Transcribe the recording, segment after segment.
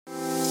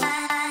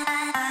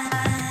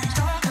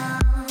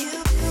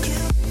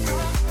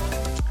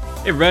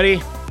Hey everybody,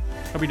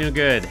 hope you're doing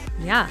good.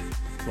 Yeah.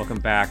 Welcome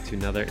back to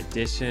another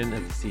edition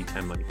of the Seed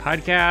Time Money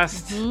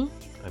Podcast.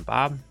 I'm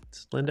Bob. This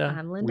is Linda.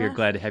 I'm Linda. We are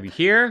glad to have you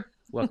here.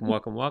 Welcome,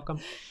 welcome, welcome.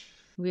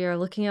 We are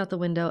looking out the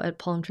window at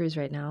palm trees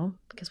right now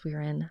because we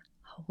are in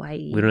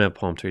Hawaii. We don't have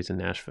palm trees in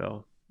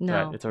Nashville.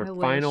 No, but it's our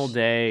I final wish.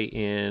 day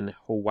in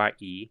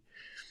Hawaii.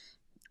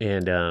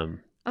 And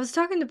I was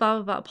talking to Bob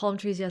about palm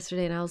trees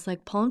yesterday, and I was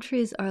like, palm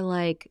trees are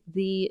like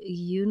the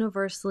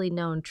universally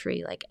known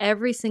tree. Like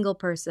every single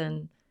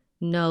person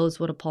knows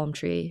what a palm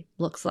tree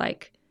looks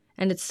like,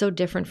 and it's so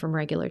different from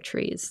regular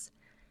trees.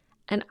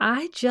 And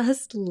I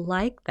just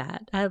like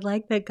that. I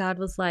like that God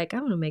was like, I'm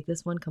going to make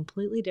this one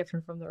completely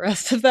different from the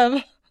rest of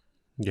them.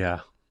 yeah,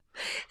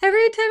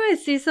 Every time I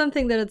see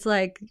something that it's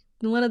like,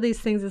 one of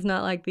these things is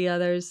not like the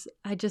others,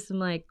 I just am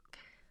like,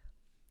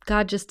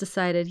 God just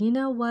decided, you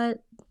know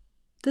what?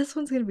 This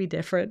one's going to be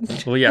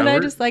different. Well, yeah, and I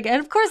just like,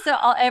 and of course,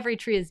 every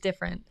tree is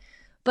different,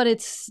 but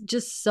it's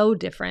just so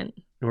different.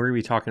 we're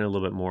going to be talking a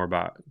little bit more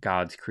about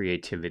God's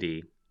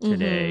creativity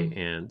today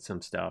and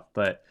some stuff.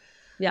 But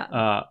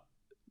Yeah.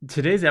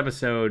 today's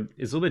episode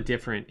is a little bit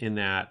different in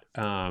that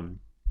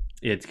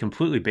it's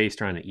completely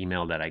based around an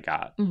email that I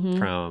got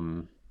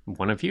from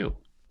one of you,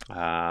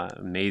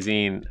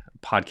 amazing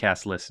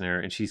podcast listener,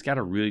 and she's got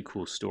a really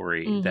cool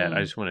story that I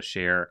just want to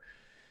share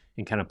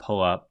and kind of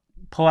pull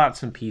out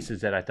some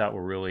pieces that I thought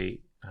were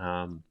really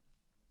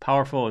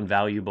powerful and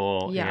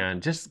valuable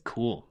and just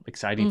cool,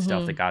 exciting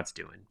stuff that God's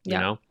doing, you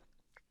know?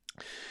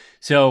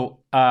 So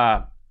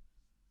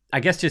I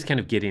guess just kind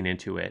of getting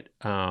into it,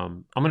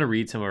 I'm going to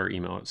read some of her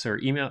emails. So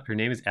her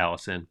name is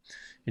Allison,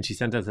 and she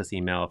sent us this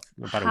email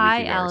about a week ago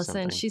Hi, or Allison.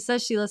 something. She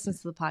says she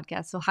listens to the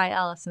podcast. So hi,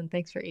 Allison.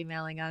 Thanks for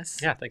emailing us.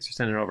 Yeah, thanks for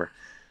sending it over.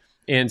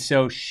 And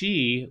so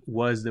she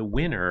was the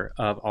winner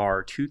of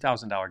our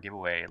 $2,000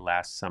 giveaway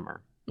last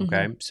summer.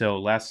 Okay. So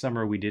last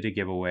summer we did a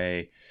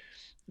giveaway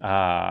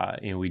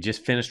and we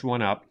just finished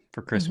one up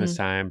for Christmas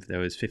time. That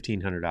was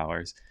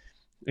 $1,500.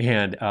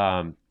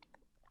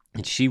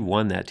 And she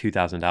won that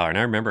 $2,000. And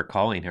I remember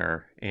calling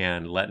her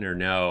and letting her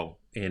know.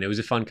 And it was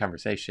a fun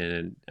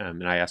conversation.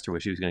 And I asked her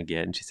what she was going to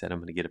get. And she said, I'm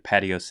going to get a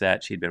patio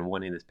set. She'd been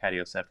wanting this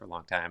patio set for a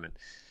long time.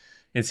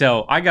 And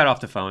so I got off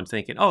the phone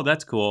thinking, oh,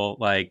 that's cool.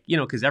 Like, you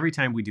know, because every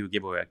time we do a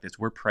giveaway like this,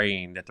 we're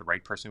praying that the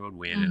right person would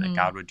win and that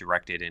God would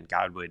direct it and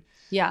God would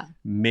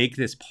make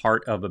this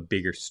part of a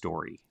bigger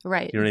story.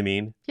 Right. You know what I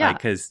mean? Yeah.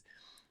 Because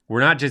we're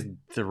not just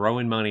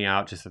throwing money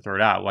out just to throw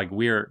it out. Like,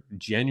 we're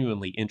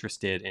genuinely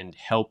interested in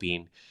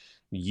helping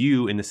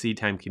you in the Seed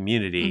Time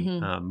community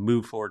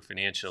move forward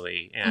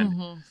financially.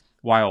 And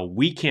while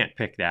we can't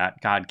pick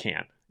that, God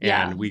can.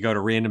 And we go to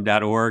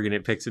random.org and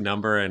it picks a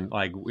number, and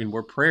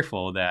we're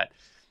prayerful that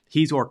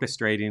He's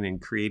orchestrating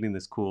and creating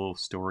this cool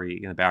story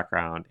in the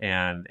background.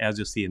 And as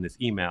you'll see in this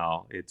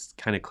email, it's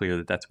kind of clear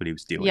that that's what He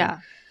was doing. Yeah.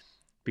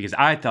 Because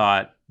I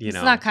thought, it's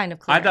not kind of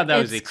clear. I thought that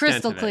was it's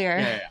crystal extent of it.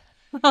 clear.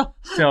 Yeah.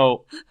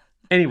 So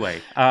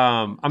anyway,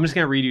 I'm just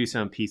going to read you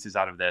some pieces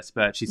out of this.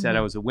 But she said,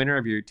 I was a winner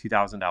of your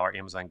 $2,000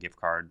 Amazon gift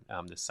card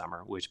this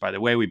summer, which, by the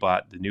way, we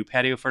bought the new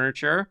patio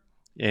furniture.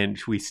 And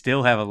we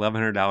still have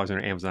 $1,100 in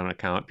our Amazon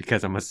account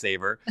because I'm a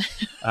saver.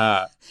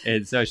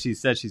 And so she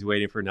said she's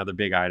waiting for another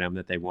big item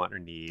that they want or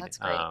need. That's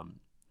great.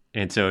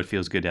 And so it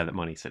feels good to have that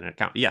money sitting in an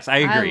account. Yes, I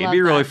agree. It'd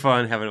be really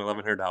fun having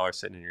 $1,100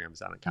 sitting in your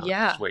Amazon account,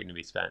 just waiting to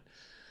be spent.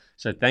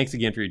 So thanks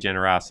again for your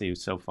generosity. It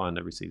was so fun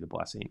to receive the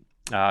blessing.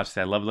 She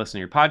said, I love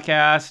listening to your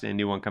podcast. And a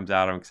new one comes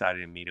out, I'm excited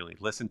to immediately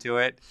listen to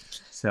it.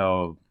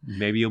 So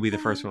maybe you'll be the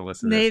first one to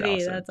listen to this.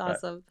 Maybe, that's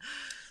awesome.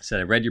 So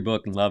I read your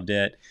book and loved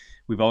it.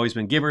 We've always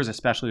been givers,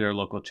 especially at our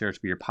local church,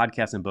 but your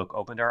podcast and book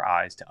opened our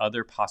eyes to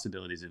other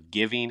possibilities of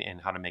giving and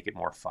how to make it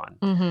more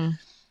fun.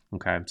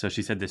 Okay. So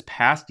she said, this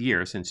past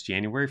year, since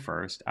January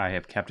 1st, I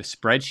have kept a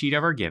spreadsheet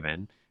of our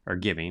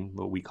giving,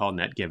 what we call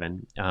net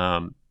given,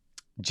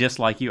 just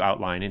like you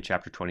outline in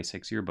chapter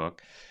 26 of your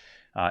book,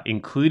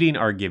 including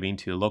our giving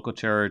to a local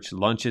church,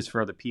 lunches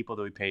for other people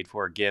that we paid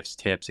for, gifts,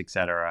 tips,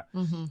 etc.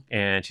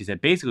 And she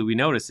said, basically, we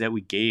noticed that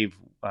we gave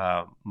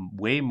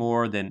way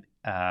more than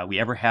we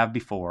ever have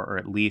before, or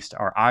at least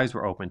our eyes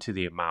were open to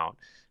the amount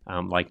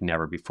like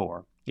never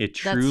before. It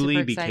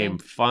truly became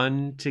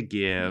fun to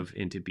give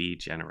and to be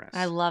generous.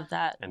 I love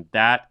that. And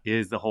that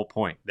is the whole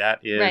point. That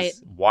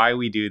is why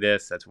we do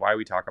this. That's why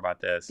we talk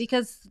about this.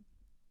 Because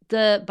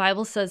the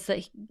Bible says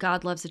that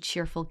God loves a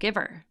cheerful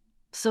giver.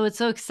 So it's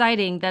so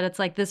exciting that it's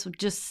like this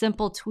just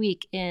simple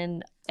tweak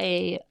in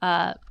a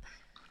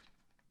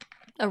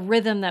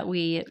rhythm that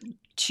we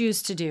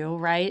choose to do,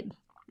 right?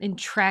 In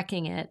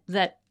tracking it,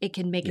 that it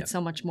can make it so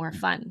much more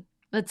fun.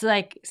 It's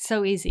like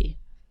so easy.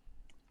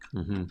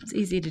 It's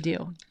easy to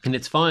do. And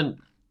it's fun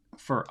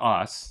for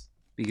us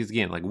because,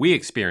 again, like we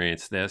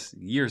experienced this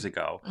years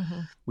ago.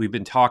 We've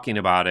been talking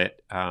about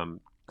it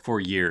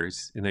for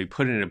years, and they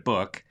put it in a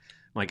book,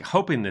 like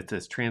hoping that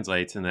this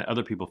translates and that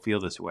other people feel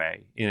this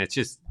way. And it's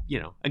just,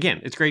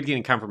 again, it's great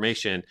getting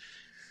confirmation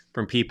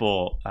from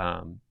people.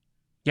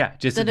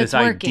 Just that this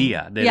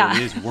idea that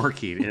it is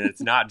working, and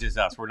it's not just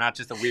us. We're not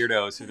just the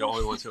weirdos who are the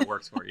only ones who it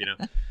works for,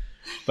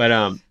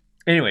 But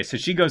anyway, so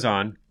she goes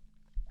on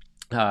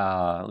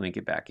let me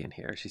get back in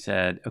here. She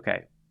said,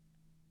 okay.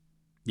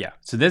 Yeah.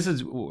 So this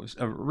is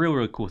a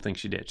really cool thing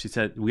she did. She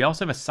said, we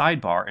also have a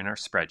sidebar in our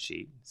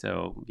spreadsheet.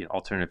 So,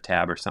 alternative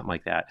tab or something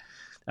like that,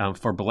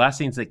 for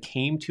blessings that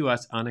came to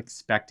us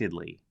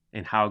unexpectedly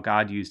and how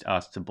God used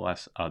us to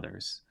bless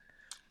others.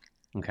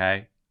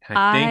 Okay.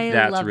 I think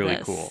that's really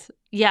cool.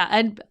 Yeah.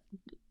 And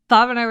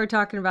Bob and I were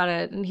talking about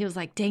it, and he was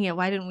like, dang it,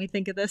 why didn't we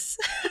think of this?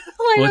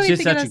 Well, it's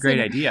just such a great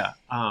idea.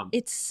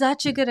 It's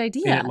such a good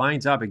idea. And it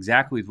lines up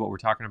exactly with what we're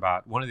talking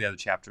about. One of the other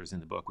chapters in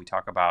the book, we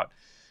talk about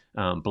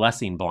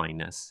blessing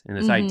blindness and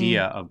this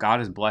idea of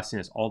God is blessing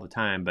us all the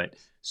time, but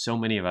so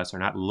many of us are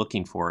not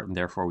looking for it, and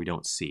therefore we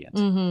don't see it.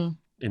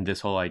 In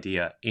this whole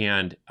idea.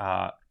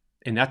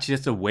 And that's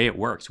just the way it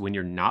works. When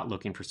you're not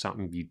looking for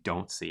something, you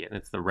don't see it. And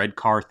it's the red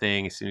car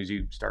thing. As soon as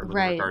you start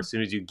looking for a car, as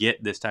soon as you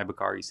get this type of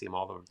car, you see them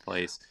all over the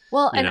place.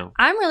 Well,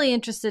 I'm really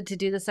interested to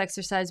do this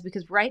exercise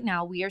because right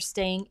now we are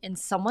staying in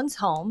someone's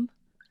home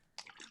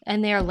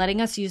and they are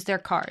letting us use their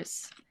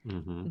cars.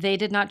 They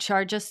did not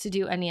charge us to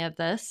do any of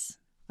this.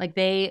 Like,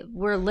 they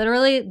were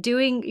literally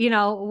doing,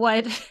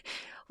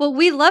 what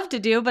we love to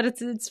do, but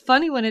it's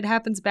funny when it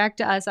happens back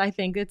to us. I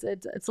think it's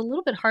a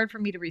little bit hard for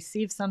me to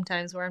receive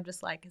sometimes, where I'm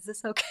just like, is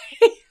this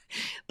okay?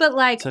 But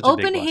like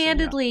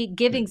open-handedly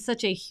giving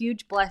such a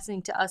huge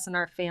blessing to us and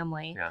our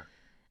family.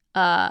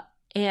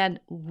 And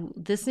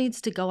this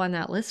needs to go on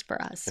that list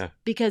for us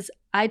because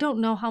I don't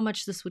know how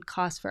much this would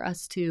cost for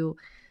us to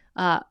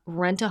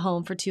rent a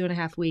home for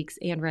 2.5 weeks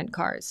and rent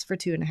cars for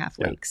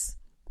 2.5 weeks.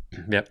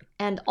 Yep.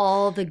 And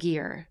all the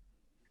gear,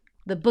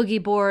 the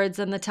boogie boards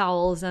and the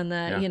towels and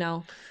the,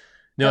 No,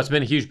 it's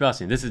been a huge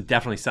blessing. This is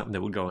definitely something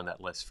that would go on that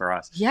list for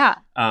us. Yeah.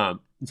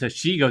 So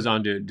she goes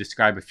on to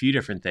describe a few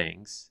different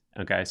things.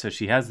 Okay. So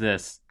she has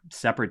this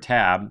separate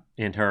tab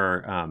in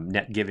her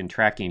net given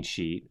tracking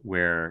sheet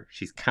where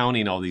she's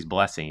counting all these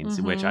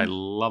blessings, which I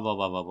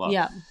love.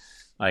 Yeah.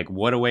 Like,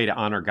 what a way to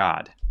honor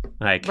God.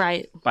 Like,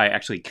 by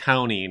actually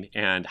counting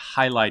and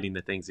highlighting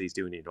the things that he's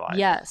doing in your life.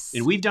 Yes.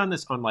 And we've done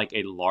this on like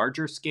a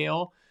larger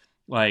scale.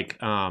 Like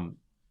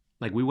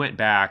we went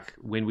back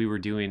when we were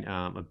doing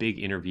a big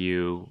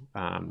interview.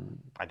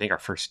 I think our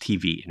first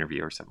TV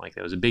interview or something like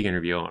that. It was a big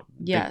interview on a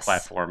big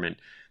platform. And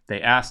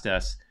they asked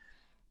us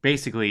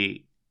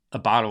basically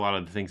about a lot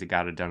of the things that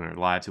God had done in our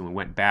lives. And we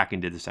went back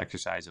and did this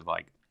exercise of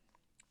like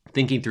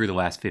thinking through the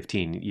last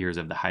 15 years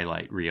of the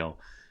highlight reel.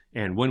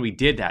 And when we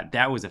did that,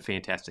 that was a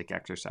fantastic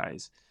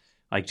exercise.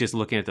 Like just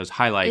looking at those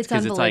highlights.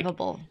 It's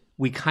unbelievable. It's like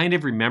we kind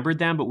of remembered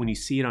them, but when you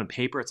see it on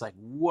paper, it's like,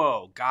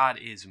 whoa, God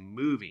is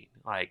moving.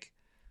 Like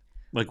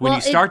when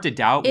you start to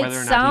doubt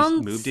whether or not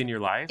he's moved in your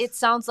life. It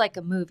sounds like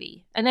a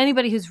movie. And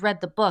anybody who's read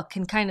the book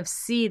can kind of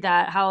see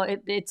that, how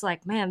it's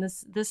like, man,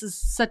 this is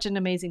such an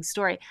amazing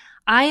story.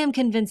 I am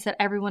convinced that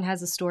everyone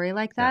has a story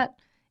like that.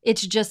 Yeah.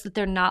 It's just that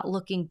they're not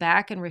looking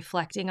back and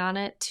reflecting on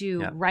it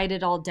to write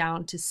it all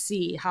down to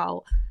see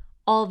how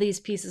all these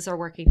pieces are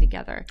working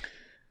together.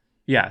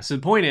 Yeah. So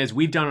the point is,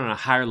 we've done it on a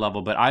higher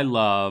level, but I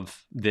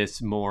love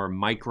this more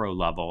micro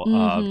level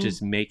of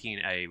just making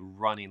a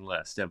running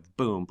list of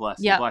boom,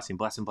 blessing. Yeah.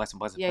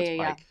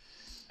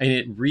 And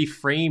it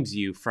reframes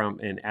you from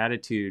an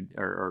attitude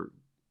or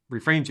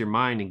reframes your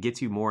mind and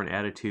gets you more an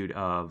attitude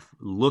of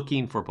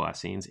looking for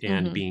blessings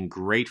and being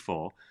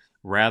grateful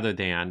rather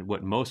than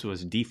what most of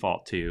us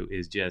default to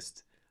is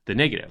just the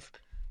negative.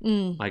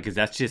 Like, cause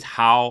that's just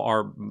how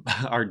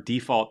our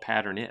default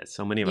pattern is.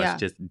 So many of us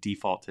just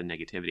default to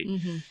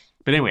negativity.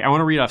 But anyway, I want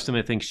to read off some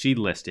of the things she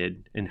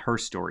listed in her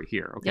story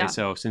here. Okay.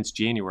 So since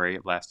January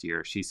of last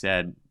year, she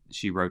said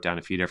she wrote down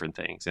a few different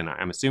things, and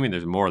I'm assuming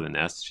there's more than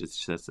this. She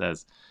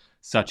says,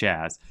 such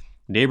as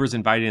neighbors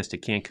inviting us to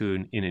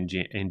Cancun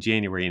in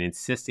January and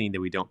insisting that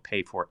we don't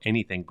pay for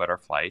anything but our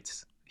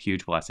flights.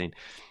 Huge blessing.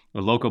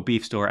 The local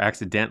beef store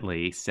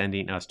accidentally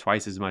sending us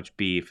twice as much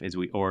beef as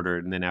we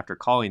ordered. And then after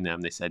calling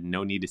them, they said,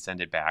 no need to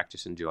send it back.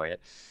 Just enjoy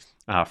it.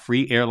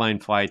 Free airline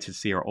flights to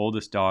see our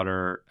oldest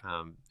daughter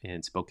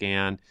in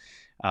Spokane.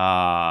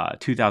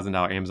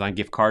 $2,000 Amazon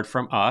gift card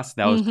from us.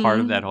 That was part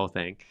of that whole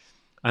thing.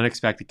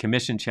 Unexpected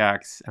commission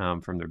checks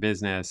from their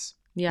business.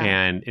 Yeah.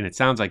 And it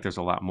sounds like there's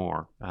a lot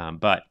more.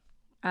 But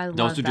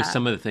those are just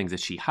some of the things that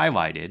she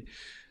highlighted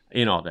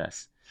in all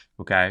this.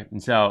 Okay.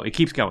 And so it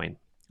keeps going.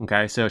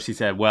 Okay, so she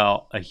said,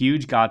 well, a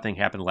huge God thing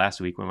happened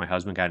last week when my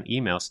husband got an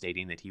email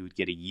stating that he would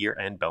get a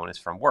year-end bonus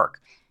from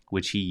work,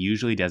 which he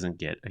usually doesn't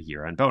get a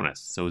year-end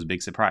bonus. So it was a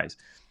big surprise.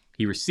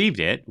 He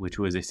received it, which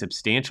was a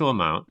substantial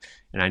amount,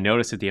 and I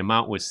noticed that the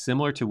amount was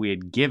similar to we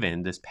had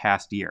given this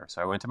past year. So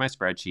I went to my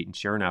spreadsheet, and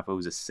sure enough, it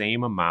was the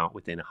same amount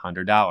within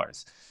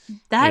 $100.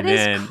 That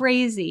is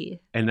crazy.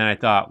 And then I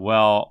thought,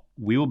 well,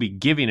 we will be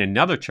giving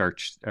another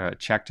church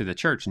check to the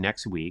church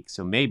next week,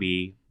 so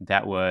maybe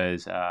that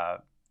was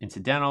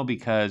incidental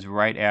because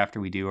right after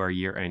we do our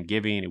year-end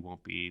giving, it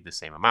won't be the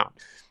same amount.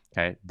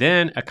 Okay.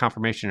 Then a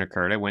confirmation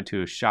occurred. I went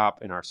to a shop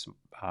in our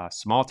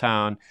small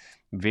town,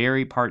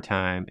 very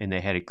part-time, and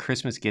they had a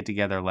Christmas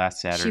get-together last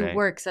Saturday. She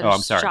works at a shop. Oh,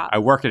 I'm sorry. I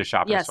work at a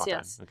shop in a small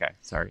town. Okay.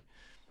 Sorry.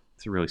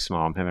 It's really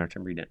small. I'm having a hard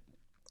time reading it.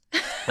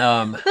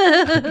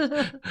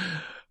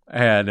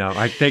 And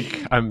I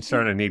think I'm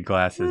starting to need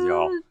glasses,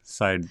 y'all.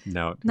 Side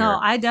note. No, here.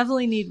 I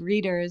definitely need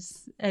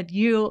readers, and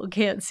you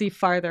can't see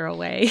farther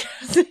away.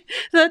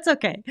 That's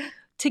okay.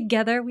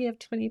 Together, we have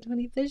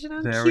 20/20 vision.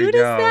 How There we cute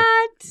is go.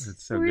 that?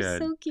 It's so We're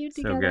good. so cute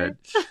So together.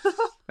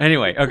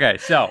 Anyway, okay,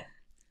 so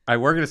I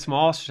work at a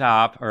small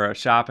shop or a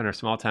shop in our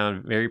small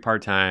town, very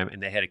part-time,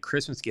 and they had a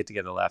Christmas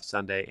get-together last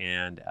Sunday.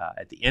 And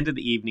at the end of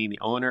the evening, the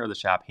owner of the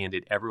shop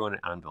handed everyone an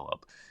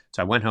envelope.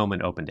 So I went home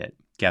and opened it.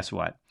 Guess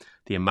what?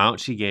 The amount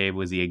she gave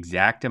was the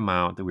exact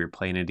amount that we were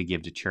planning to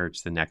give to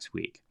church the next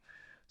week.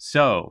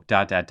 So, ...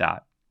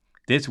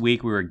 This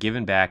week, we were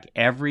giving back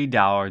every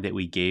dollar that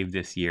we gave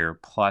this year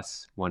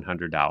plus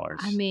 $100.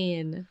 I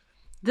mean,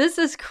 this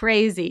is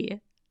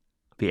crazy.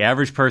 The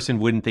average person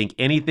wouldn't think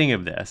anything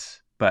of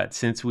this, but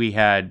since we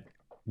had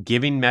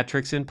giving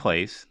metrics in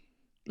place,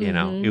 you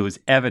know, it was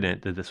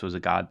evident that this was a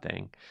God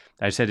thing.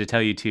 I just had to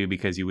tell you too,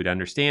 because you would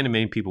understand and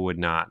many people would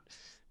not.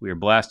 We are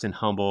blessed and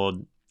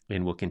humbled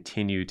and will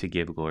continue to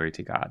give glory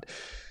to God.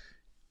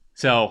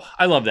 So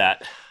I love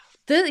that.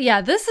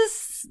 This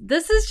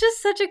is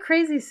just such a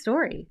crazy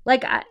story.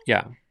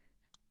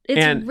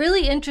 It's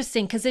really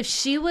interesting because if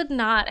she would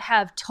not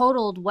have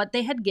totaled what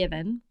they had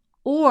given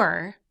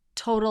or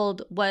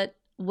totaled what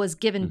was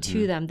given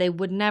to them, they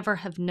would never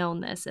have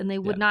known this and they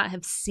would not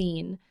have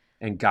seen.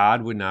 And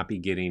God would not be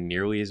getting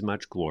nearly as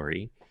much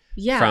glory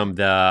Yeah. from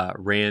the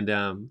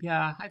random,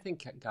 I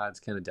think God's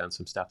kind of done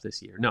some stuff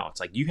this year. No, it's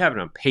like you have it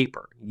on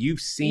paper. You've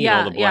seen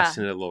all the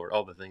blessing of the Lord,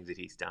 all the things that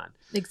he's done.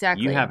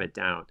 Exactly. You have it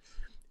down.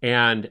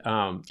 And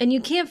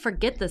you can't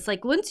forget this.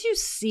 Like once you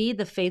see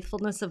the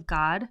faithfulness of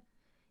God,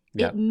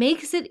 it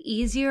makes it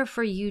easier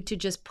for you to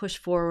just push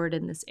forward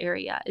in this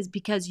area is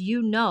because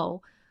you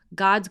know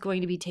God's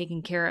going to be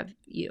taking care of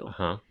you.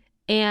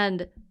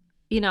 And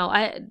you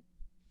know,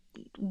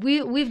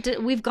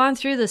 we've gone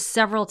through this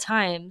several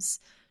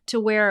times to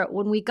where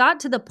when we got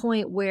to the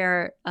point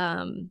where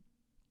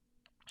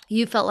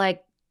you felt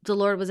like the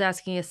Lord was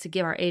asking us to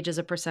give our age as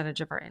a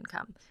percentage of our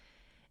income.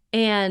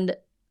 And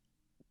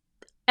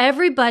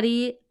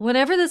everybody,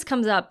 whenever this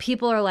comes up,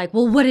 people are like,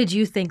 well, what did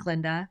you think,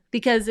 Linda?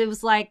 Because it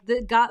was like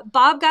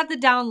Bob got the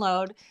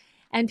download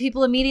and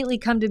people immediately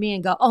come to me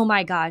and go, oh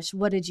my gosh,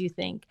 what did you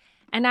think?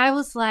 And I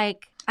was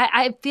like,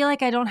 I feel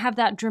like I don't have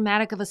that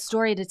dramatic of a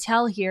story to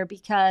tell here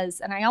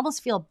and I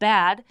almost feel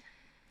bad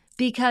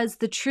because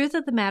the truth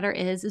of the matter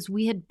is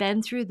we had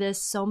been through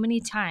this so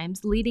many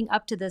times leading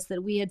up to this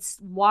that we had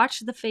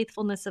watched the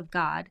faithfulness of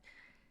God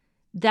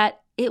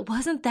that it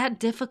wasn't that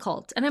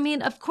difficult. And I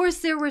mean, of course,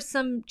 there were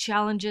some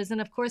challenges. And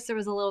of course, there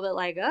was a little bit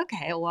like,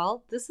 okay,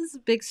 well, this is a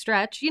big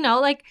stretch. You know,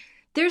 like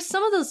there's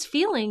some of those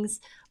feelings,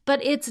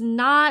 but it's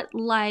not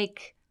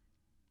like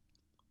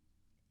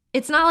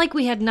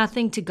we had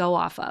nothing to go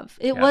off of.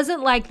 It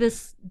wasn't like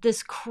this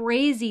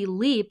crazy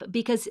leap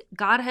because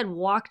God had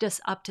walked us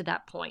up to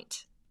that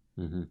point.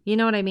 You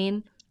know what I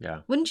mean?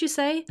 Yeah. Wouldn't you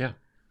say? Yeah,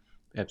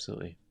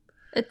 absolutely.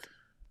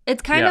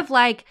 It's kind of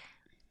like,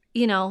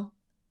 you know,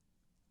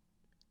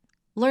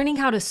 learning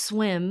how to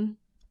swim.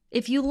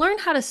 If you learn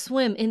how to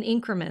swim in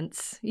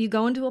increments, you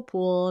go into a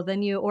pool,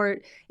 or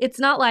it's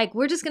not like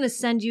we're just going to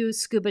send you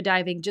scuba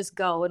diving, just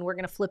go, and we're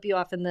going to flip you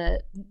off in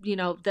the, you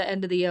know, the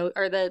end of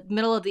or the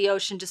middle of the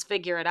ocean, just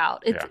figure it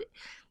out.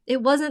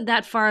 It wasn't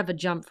that far of a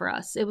jump for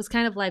us. It was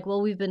kind of like,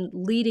 well, we've been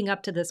leading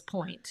up to this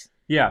point.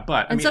 Yeah,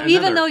 but I mean, so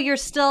even though you're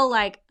still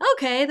like,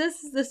 okay,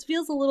 this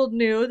feels a little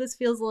new, this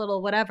feels a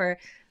little whatever,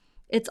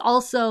 it's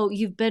also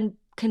you've been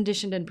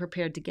conditioned and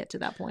prepared to get to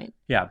that point.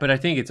 Yeah, but I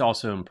think it's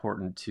also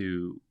important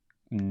to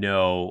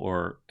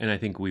know, and I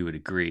think we would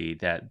agree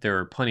that there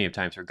are plenty of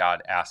times where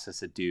God asks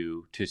us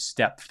to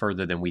step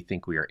further than we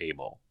think we are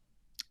able.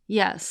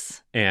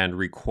 Yes. And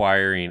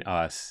requiring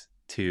us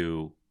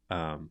to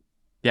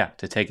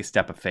take a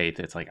step of faith.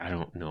 It's like, I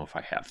don't know if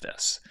I have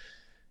this,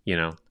 you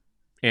know?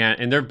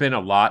 And there have been a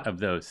lot of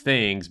those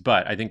things,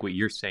 but I think what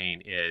you're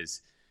saying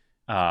is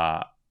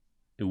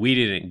we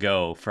didn't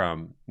go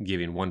from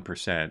giving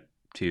 1%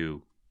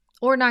 to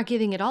or not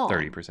giving at all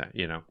 30%,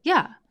 you know?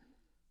 Yeah.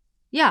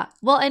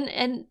 Well,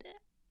 and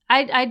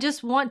I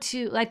just want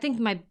to, I think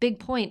my big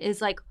point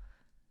is like,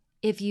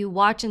 if you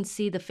watch and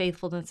see the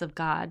faithfulness of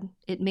God,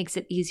 it makes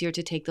it easier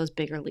to take those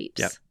bigger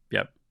leaps.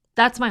 Yep.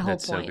 That's my whole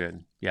point. That's so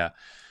good. Yeah.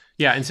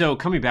 Yeah. And so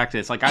coming back to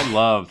this, like, I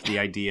love the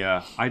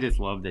idea. I just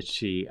love that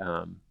she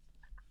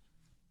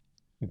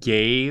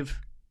gave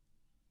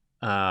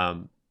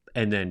and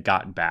then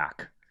got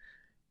back.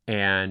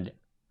 And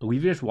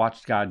we've just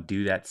watched God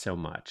do that so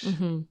much.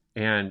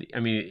 And I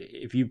mean,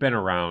 if you've been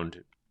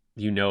around,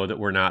 you know that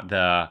we're not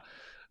the,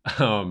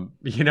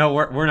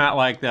 we're not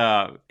like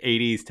the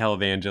 80s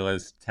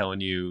televangelist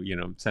telling you, you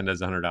know, send us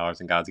 $100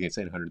 and God's going to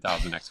send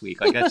 100,000 next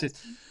week. Like that's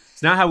just,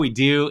 it's not how we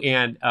do.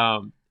 And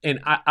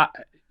I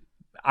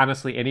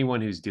honestly,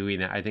 anyone who's doing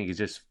that, I think is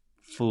just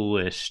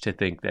foolish to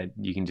think that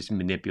you can just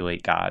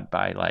manipulate God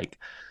by like,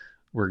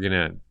 we're going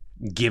to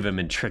give him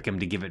and trick him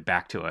to give it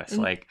back to us.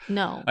 Like,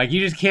 no. Like,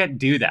 you just can't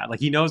do that. Like,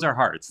 he knows our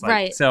hearts. Like,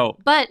 right. So,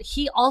 but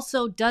he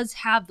also does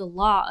have the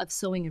law of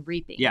sowing and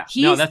reaping. Yeah.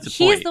 That's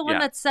the point. He's the one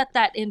that set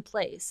that in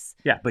place.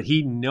 Yeah. But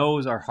he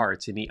knows our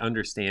hearts and he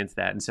understands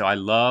that. And so I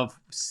love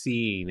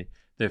seeing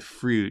the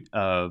fruit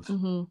of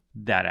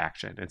that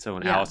action. And so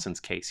in Allison's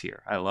case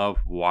here, I love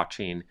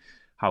watching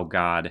how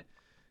God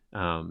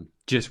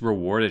just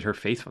rewarded her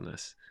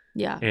faithfulness.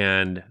 Yeah.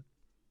 And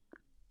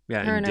her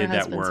and did her that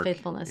husband's work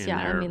faithfulness.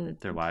 in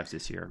their lives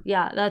this year.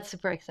 Yeah, that's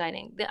super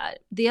exciting.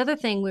 The other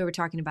thing we were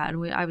talking about,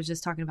 and I was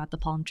just talking about the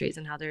palm trees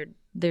and how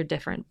they're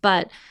different.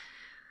 But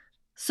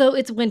so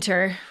it's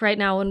winter right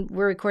now when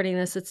we're recording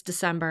this. It's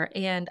December,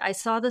 and I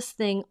saw this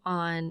thing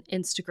on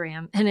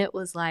Instagram, and it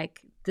was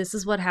like, this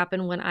is what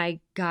happened when I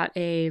got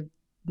a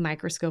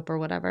microscope or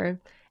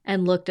whatever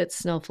and looked at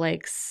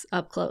snowflakes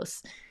up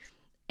close.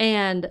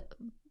 And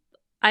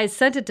I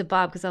sent it to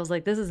Bob because I was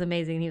like, this is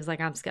amazing. And he was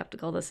like, I'm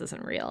skeptical. This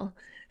isn't real.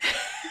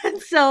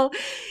 And so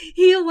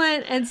he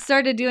went and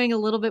started doing a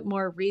little bit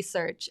more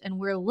research. And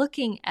we're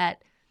looking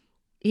at,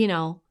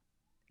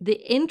 the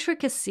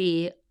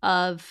intricacy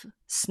of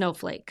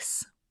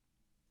snowflakes.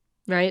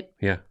 Right?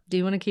 Yeah. Do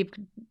you want to keep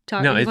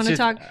talking? No,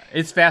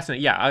 it's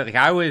fascinating. Yeah.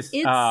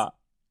 It's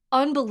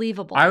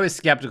unbelievable. I was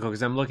skeptical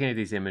because I'm looking at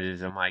these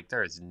images. I'm like,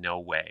 there is no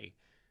way.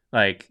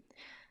 Like,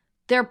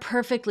 they're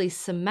perfectly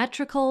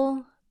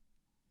symmetrical.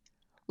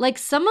 Like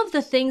some of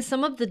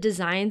the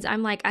designs,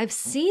 I'm like, I've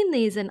seen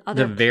these in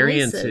other places. The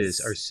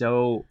variances are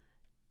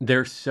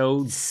they're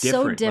so different.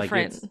 So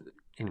different.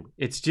 Like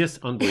it's just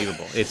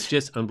unbelievable. It's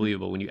just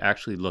unbelievable when you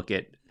actually look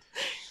at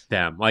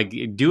them. Like,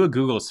 do a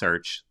Google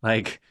search,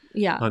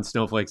 on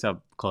snowflakes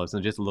up close,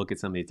 and just look at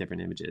some of these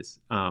different images.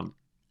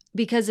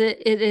 Because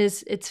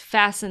it's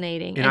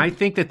fascinating. And I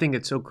think the thing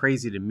that's so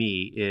crazy to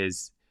me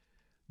is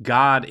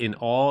God, in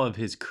all of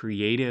his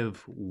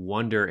creative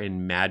wonder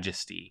and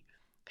majesty,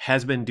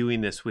 has been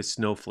doing this with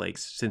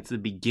snowflakes since the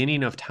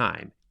beginning of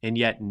time. And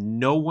yet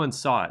no one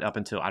saw it up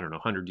until,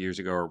 100 years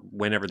ago or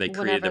whenever they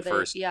created the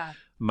first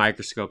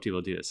microscope to be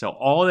able to do it. So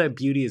all that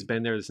beauty has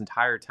been there this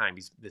entire time.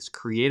 This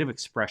creative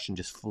expression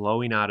just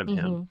flowing out of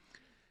him.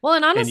 Well,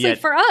 and honestly,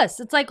 for us,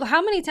 it's like,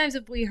 how many times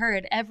have we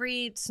heard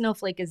every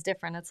snowflake is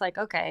different? It's like,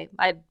 okay,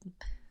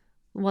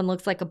 one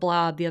looks like a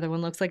blob, the other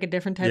one looks like a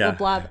different type of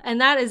blob.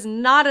 And that is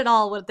not at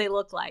all what they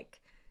look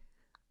like.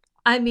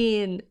 I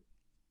mean...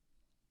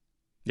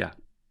 Yeah.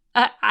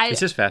 It's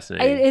just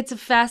fascinating. It's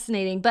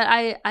fascinating. But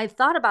I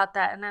thought about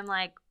that, and I'm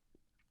like,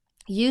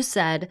 you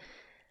said,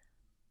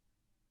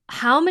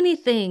 how many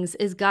things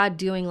is God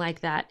doing like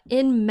that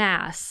in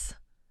mass,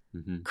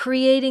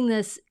 creating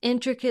this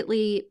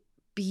intricately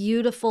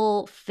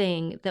beautiful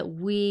thing that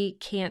we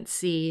can't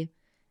see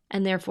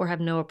and therefore have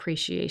no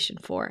appreciation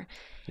for?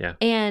 Yeah.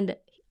 And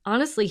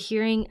honestly,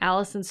 hearing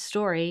Allison's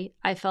story,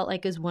 I felt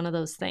like is one of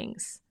those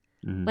things.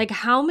 Like,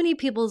 how many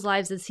people's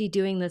lives is he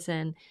doing this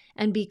in?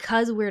 And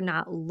because we're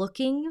not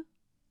looking,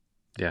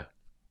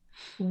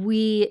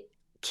 we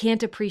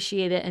can't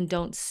appreciate it and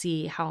don't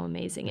see how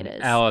amazing it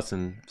is.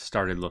 Allison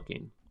started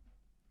looking.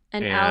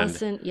 And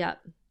Allison,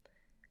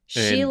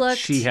 she looked.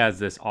 She has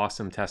this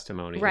awesome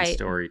testimony and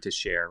story to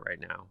share right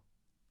now.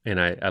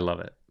 And I love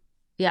it.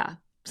 Yeah.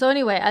 So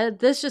anyway,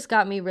 this just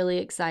got me really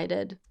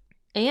excited.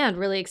 And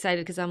really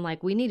excited because I'm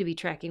like, we need to be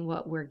tracking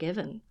what we're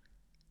given.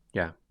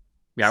 Yeah.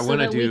 Yeah, I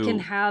want to do. We can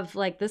have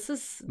this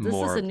is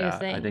a new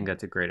thing. I think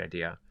that's a great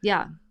idea.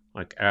 Yeah.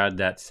 Like, add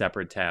that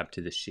separate tab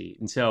to the sheet.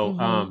 And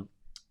so,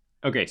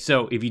 okay,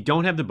 so if you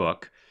don't have the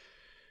book,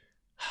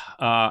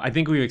 I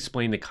think we've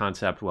explained the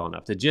concept well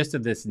enough. The gist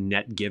of this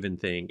net given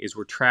thing is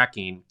we're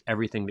tracking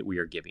everything that we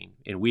are giving,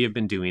 and we have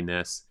been doing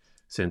this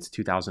since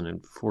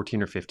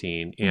 2014 or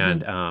 15,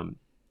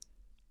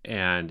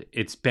 and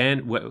it's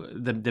been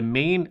the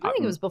main. I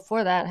think it was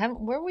before that.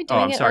 Weren't we doing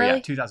it? Oh, I'm sorry. Early?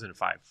 Yeah,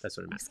 2005. That's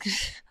what I meant.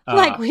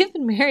 We've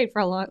been married for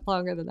a lot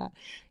longer than that.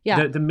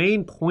 Yeah. The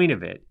main point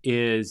of it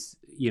is,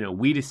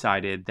 we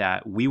decided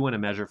that we want to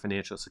measure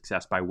financial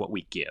success by what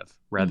we give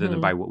rather than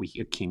by what we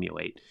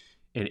accumulate.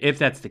 And if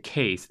that's the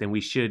case, then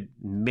we should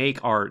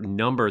make our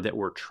number that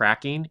we're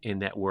tracking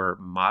and that we're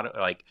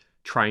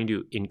trying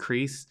to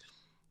increase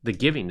the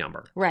giving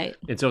number. Right.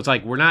 And so it's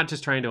like, we're not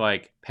just trying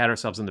to pat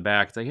ourselves on the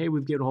back. It's like, hey,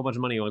 we've given a whole bunch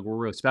of money. We're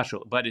really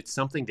special, but it's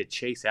something to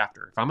chase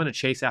after. If I'm going to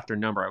chase after a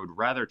number, I would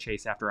rather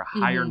chase after a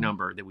higher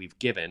number that we've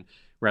given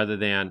rather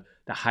than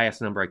the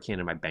highest number I can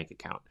in my bank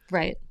account.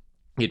 Right.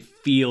 It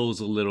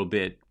feels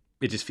it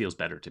just feels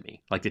better to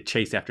me, like to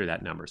chase after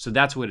that number. So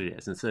that's what it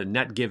is. And so the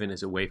net given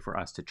is a way for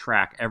us to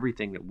track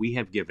everything that we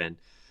have given,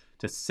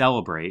 to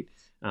celebrate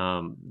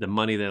the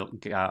money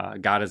that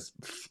God has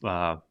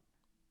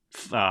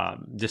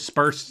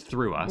dispersed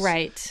through us,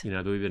 right?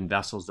 That we've been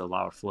vessels that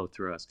allow it to flow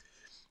through us.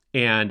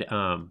 And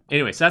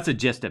anyway, so that's the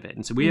gist of it.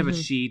 And so we have a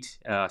sheet,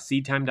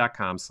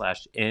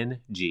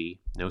 seedtime.com/NG,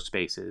 no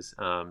spaces.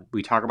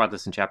 We talk about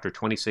this in chapter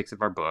 26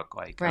 of our book,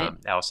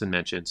 Allison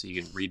mentioned, so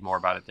you can read more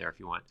about it there if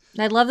you want.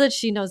 I love that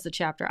she knows the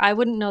chapter. I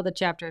wouldn't know the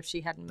chapter if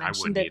she hadn't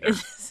mentioned it.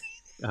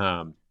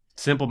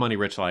 Simple Money,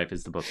 Rich Life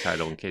is the book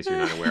title, in case you're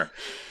not aware.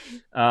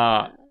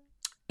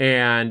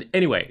 And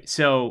anyway,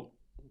 so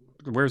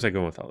where was I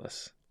going with all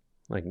this?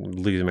 Like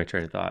losing my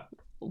train of thought.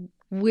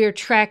 We're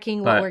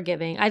tracking what we're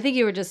giving. I think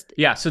you were just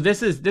So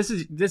this is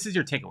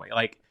your takeaway.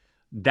 Like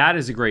that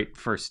is a great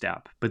first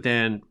step. But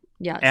then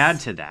add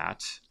to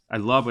that, I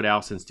love what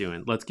Allison's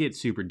doing. Let's get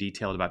super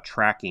detailed about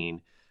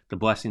tracking the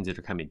blessings that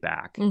are coming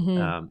back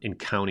and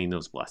counting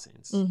those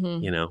blessings.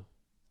 You know?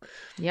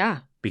 Yeah.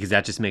 Because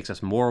that just makes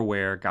us more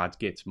aware. God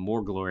gets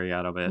more glory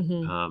out of it.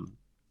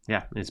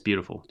 Yeah, it's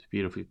beautiful. It's a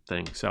beautiful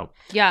thing. So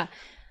yeah.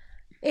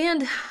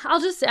 And I'll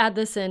just add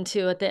this in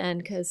too at the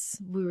end because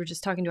we were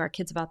just talking to our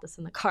kids about this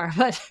in the car,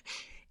 but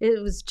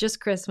it was just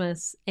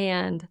Christmas.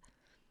 And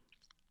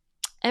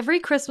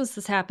every Christmas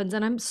this happens,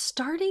 and I'm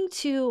starting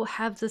to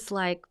have this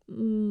like,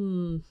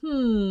 wondering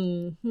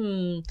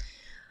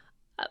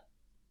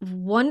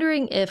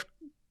if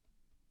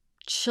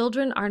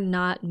children are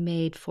not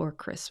made for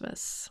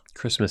Christmas.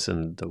 Christmas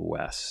in the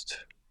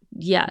West.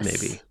 Yes.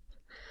 Maybe.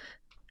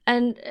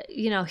 And,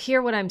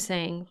 hear what I'm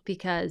saying,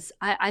 because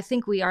I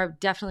think we are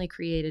definitely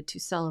created to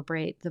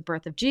celebrate the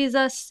birth of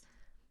Jesus.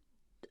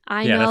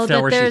 I know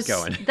that there's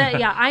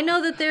I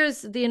know that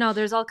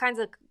there's all kinds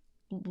of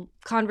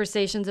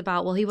conversations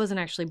about, well, he wasn't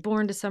actually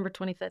born December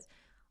 25th.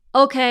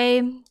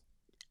 Okay,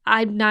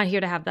 I'm not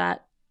here to have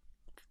that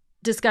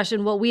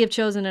discussion. What we have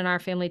chosen in our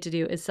family to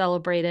do is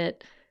celebrate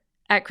it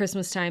at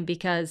Christmas time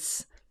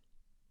because...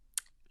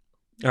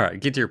 All right,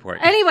 get to your point.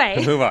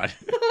 Anyway. Move on.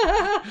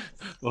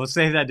 We'll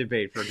save that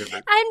debate for a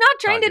different... I'm not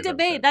trying to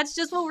debate. That's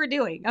just what we're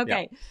doing.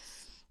 Okay. Yeah.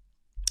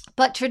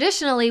 But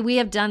traditionally, we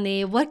have done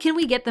the what can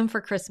we get them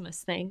for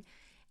Christmas thing.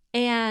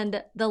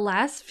 And the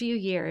last few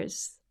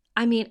years,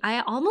 I mean,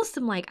 I almost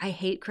am like, I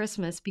hate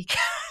Christmas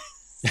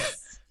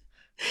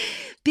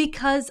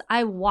because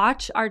I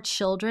watch our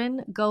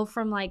children go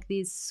from like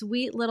these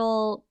sweet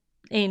little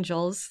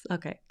angels.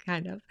 Okay,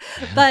 kind of.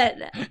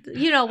 But,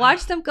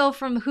 watch them go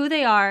from who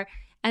they are.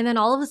 And then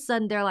all of a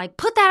sudden they're like,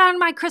 put that on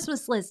my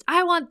Christmas list.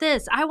 I want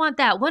this. I want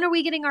that. When are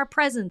we getting our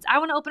presents? I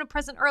want to open a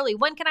present early.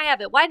 When can I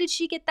have it? Why did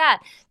she get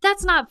that?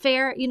 That's not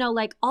fair.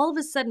 Like all of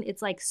a sudden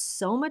it's like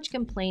so much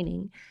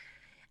complaining.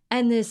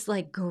 And this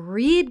like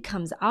greed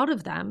comes out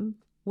of them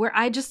where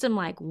I just am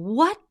like,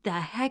 what the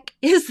heck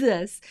is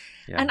this?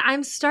 Yeah. And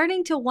I'm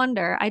starting to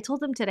wonder. I told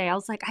them today, I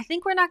was like, I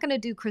think we're not going to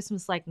do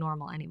Christmas like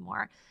normal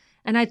anymore.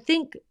 And I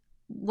think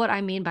what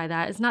I mean by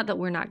that is not that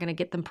we're not going to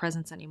get them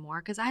presents anymore,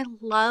 because I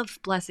love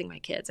blessing my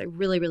kids. I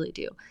really, really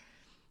do.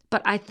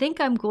 But I think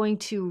I'm going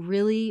to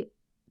really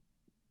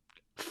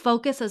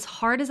focus as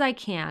hard as I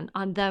can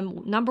on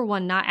them, number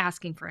one, not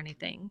asking for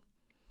anything.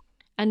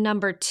 And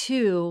number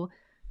two,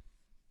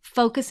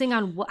 focusing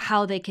on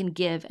how they can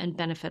give and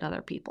benefit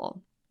other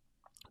people.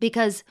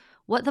 Because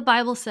what the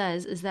Bible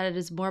says is that it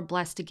is more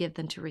blessed to give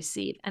than to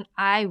receive. And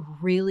I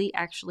really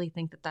actually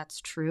think that that's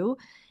true.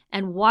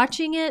 And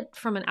watching it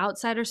from an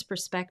outsider's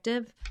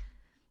perspective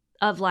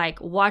of like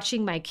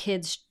watching my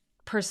kids'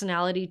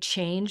 personality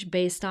change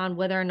based on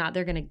whether or not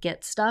they're going to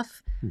get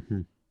stuff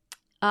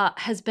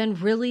has been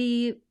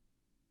really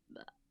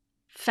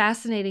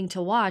fascinating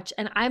to watch.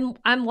 And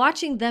I'm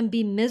watching them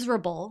be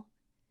miserable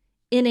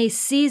in a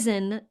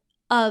season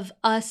of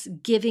us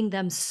giving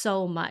them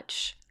so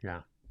much.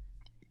 Yeah.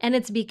 And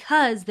it's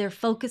because they're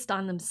focused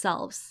on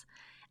themselves.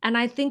 And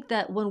I think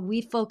that when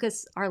we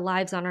focus our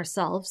lives on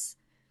ourselves,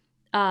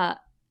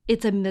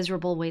 it's a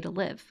miserable way to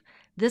live.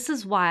 This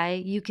is why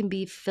you can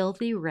be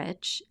filthy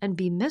rich and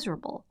be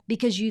miserable,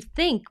 because you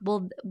think,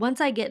 well,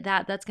 once I get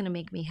that, that's going to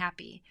make me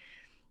happy.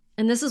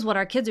 And this is what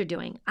our kids are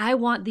doing. I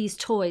want these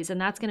toys and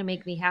that's going to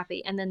make me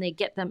happy. And then they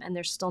get them and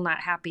they're still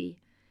not happy.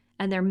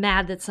 And they're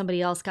mad that somebody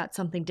else got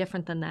something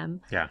different than them.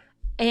 Yeah.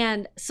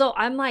 And so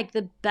I'm like,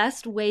 the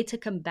best way to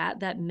combat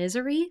that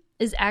misery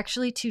is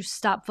actually to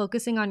stop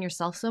focusing on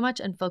yourself so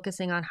much and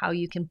focusing on how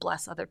you can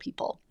bless other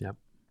people. Yep.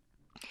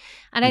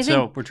 And I think,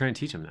 so we're trying to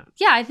teach them that.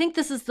 Yeah, I think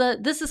this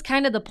is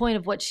kind of the point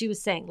of what she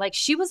was saying. Like,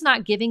 she was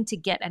not giving to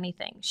get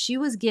anything. She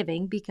was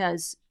giving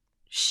because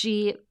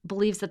she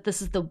believes that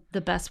this is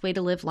the best way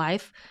to live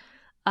life.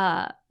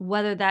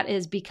 Whether that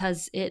is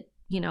because it,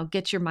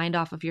 gets your mind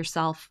off of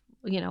yourself,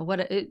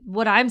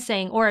 what I'm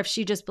saying, or if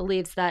she just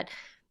believes that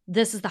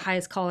this is the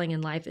highest calling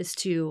in life is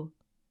to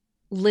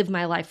live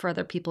my life for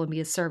other people and be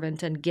a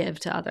servant and give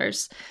to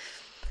others.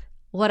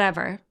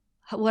 However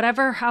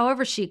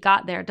she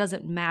got there,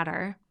 doesn't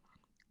matter.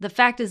 The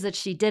fact is that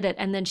she did it,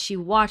 and then she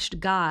watched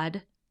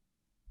God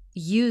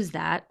use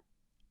that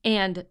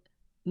and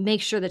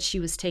make sure that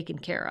she was taken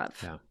care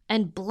of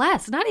and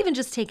blessed, not even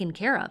just taken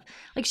care of.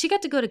 Like, she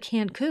got to go to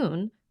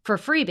Cancun for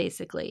free,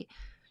 basically.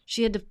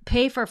 She had to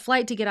pay for a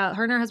flight to get out.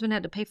 Her and her husband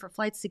had to pay for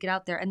flights to get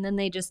out there, and then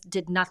they just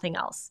did nothing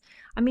else.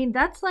 I mean,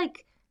 that's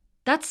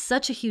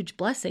such a huge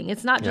blessing.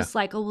 It's not just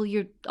like, oh,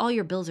 well, all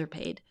your bills are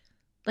paid.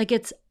 Like,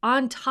 it's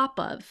on top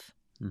of,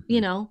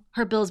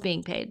 her bills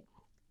being paid.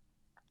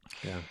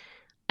 Yeah.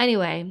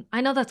 Anyway,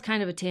 I know that's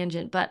kind of a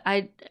tangent, but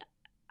I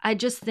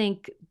just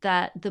think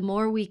that the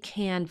more we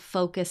can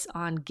focus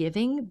on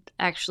giving,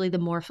 actually the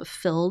more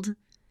fulfilled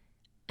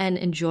and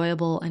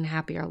enjoyable and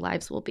happy our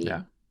lives will be.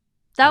 Yeah.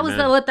 That was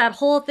Amen. what that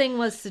whole thing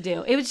was to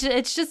do.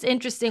 It's just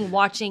interesting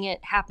watching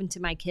it happen to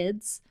my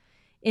kids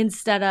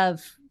instead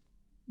of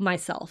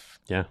myself.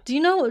 Yeah. Do you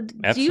know?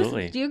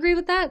 Absolutely. Do you agree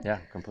with that? Yeah,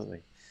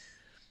 completely.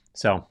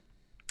 So,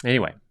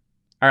 anyway,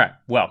 all right.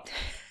 Well,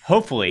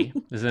 hopefully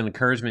this is an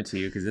encouragement to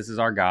you because this is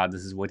our God.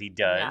 This is what He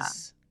does.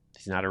 Yeah.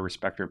 He's not a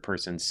respecter of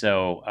person.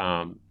 So,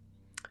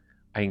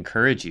 I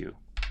encourage you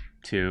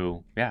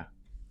to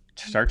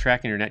start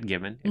tracking your net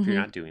giving if you're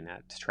not doing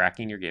that.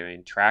 Tracking your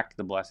giving, track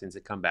the blessings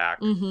that come back,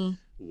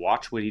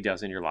 watch what He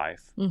does in your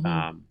life.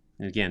 And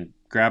again,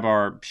 grab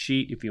our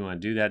sheet if you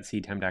want to do that,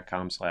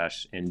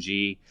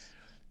 seedtime.com/NG.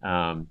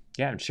 And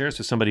share us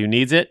with somebody who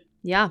needs it.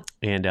 Yeah.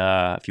 And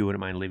if you wouldn't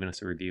mind leaving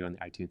us a review on the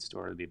iTunes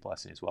store, it'd be a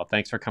blessing as well.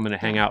 Thanks for coming to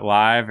hang out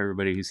live,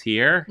 everybody who's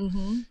here.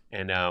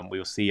 And we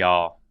will see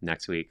y'all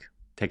next week.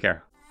 Take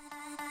care.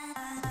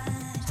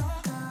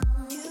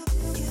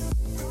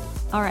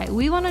 All right,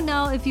 we want to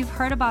know if you've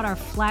heard about our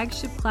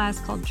flagship class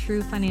called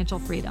True Financial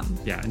Freedom.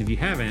 Yeah, and if you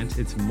haven't,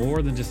 it's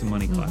more than just a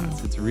money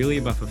class. It's really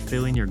about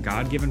fulfilling your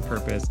God-given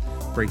purpose,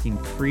 breaking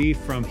free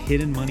from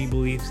hidden money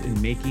beliefs,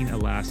 and making a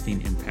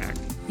lasting impact.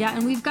 Yeah,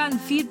 and we've gotten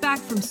feedback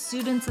from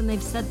students, and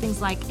they've said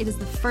things like, it is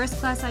the first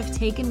class I've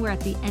taken where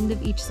at the end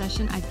of each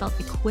session, I felt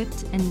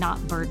equipped and not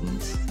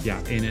burdened. Yeah,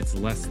 and it's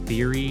less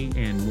theory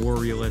and more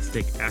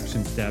realistic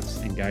action steps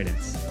and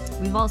guidance.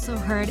 We've also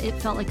heard it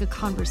felt like a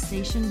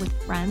conversation with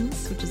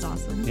friends, which is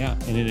awesome. Yeah,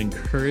 and it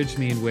encouraged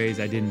me in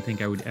ways I didn't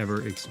think I would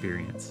ever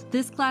experience.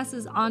 This class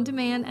is on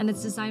demand, and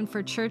it's designed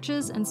for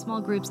churches and small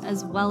groups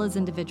as well as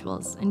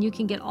individuals. And you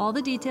can get all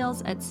the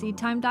details at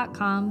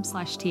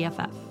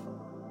seedtime.com/TFF.